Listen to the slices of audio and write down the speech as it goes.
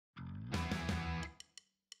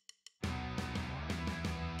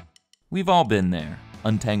We've all been there,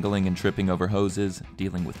 untangling and tripping over hoses,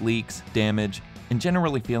 dealing with leaks, damage, and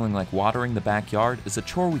generally feeling like watering the backyard is a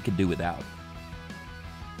chore we could do without.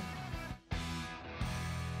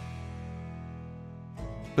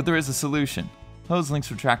 But there is a solution. Hoselink's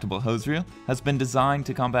Retractable Hose Reel has been designed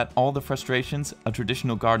to combat all the frustrations a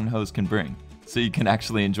traditional garden hose can bring, so you can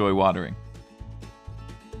actually enjoy watering.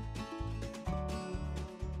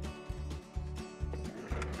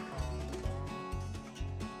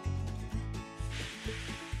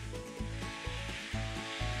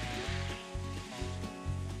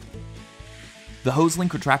 The Hoselink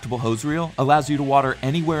Retractable Hose Reel allows you to water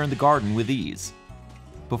anywhere in the garden with ease,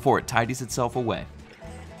 before it tidies itself away.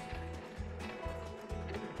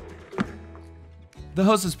 The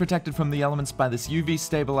hose is protected from the elements by this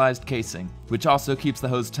UV-stabilized casing, which also keeps the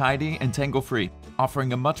hose tidy and tangle-free,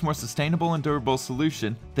 offering a much more sustainable and durable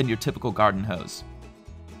solution than your typical garden hose.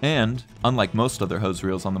 And, unlike most other hose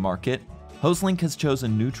reels on the market, Hoselink has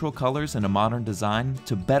chosen neutral colors and a modern design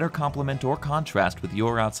to better complement or contrast with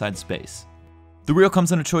your outside space. The reel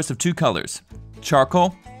comes in a choice of two colors,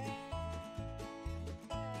 charcoal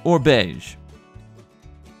or beige,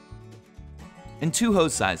 and two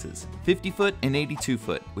hose sizes, 50 foot and 82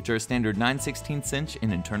 foot, which are a standard 9/16 inch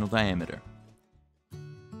in internal diameter.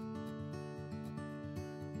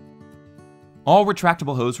 All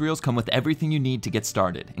retractable hose reels come with everything you need to get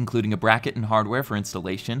started, including a bracket and hardware for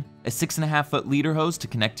installation, a 6.5 foot leader hose to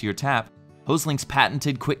connect to your tap, Hoselink's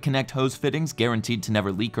patented quick connect hose fittings guaranteed to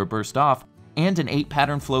never leak or burst off, and an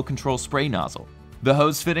 8-pattern flow control spray nozzle. The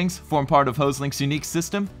hose fittings form part of Hoselink's unique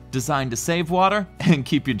system, designed to save water and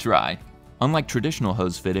keep you dry. Unlike traditional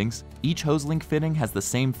hose fittings, each Hoselink fitting has the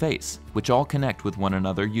same face, which all connect with one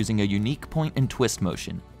another using a unique point and twist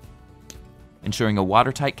motion, ensuring a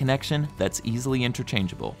watertight connection that's easily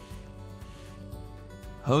interchangeable.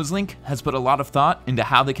 Hoselink has put a lot of thought into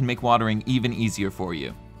how they can make watering even easier for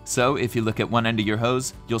you. So if you look at one end of your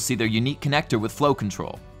hose, you'll see their unique connector with flow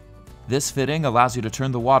control. This fitting allows you to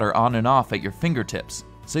turn the water on and off at your fingertips,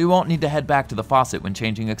 so you won't need to head back to the faucet when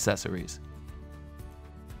changing accessories.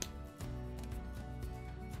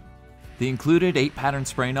 The included 8-pattern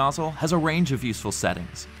spray nozzle has a range of useful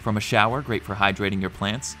settings, from a shower great for hydrating your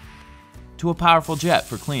plants, to a powerful jet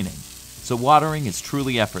for cleaning, so watering is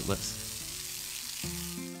truly effortless.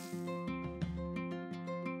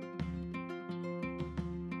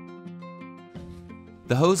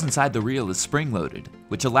 The hose inside the reel is spring-loaded,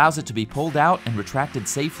 which allows it to be pulled out and retracted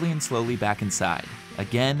safely and slowly back inside,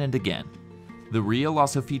 again and again. The reel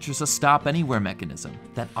also features a stop-anywhere mechanism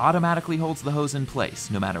that automatically holds the hose in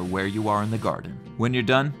place no matter where you are in the garden. When you're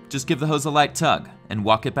done, just give the hose a light tug and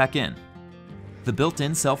walk it back in. The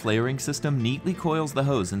built-in self-layering system neatly coils the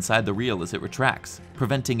hose inside the reel as it retracts,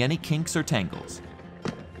 preventing any kinks or tangles.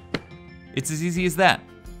 It's as easy as that.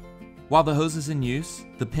 While the hose is in use,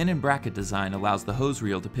 the pin and bracket design allows the hose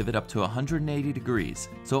reel to pivot up to 180 degrees,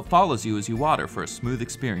 so it follows you as you water for a smooth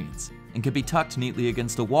experience, and can be tucked neatly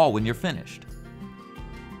against a wall when you're finished.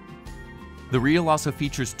 The reel also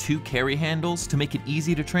features 2 carry handles to make it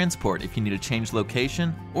easy to transport if you need to change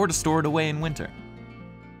location or to store it away in winter.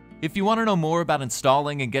 If you want to know more about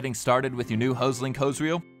installing and getting started with your new Hoselink hose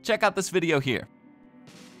reel, check out this video here.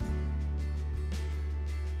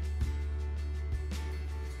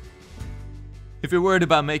 If you're worried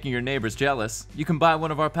about making your neighbors jealous, you can buy one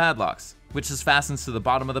of our padlocks, which just fastens to the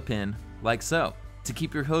bottom of the pin, like so, to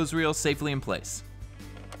keep your hose reel safely in place.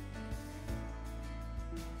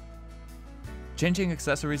 Changing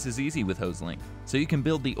accessories is easy with Hoselink, so you can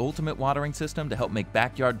build the ultimate watering system to help make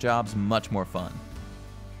backyard jobs much more fun.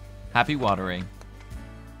 Happy watering!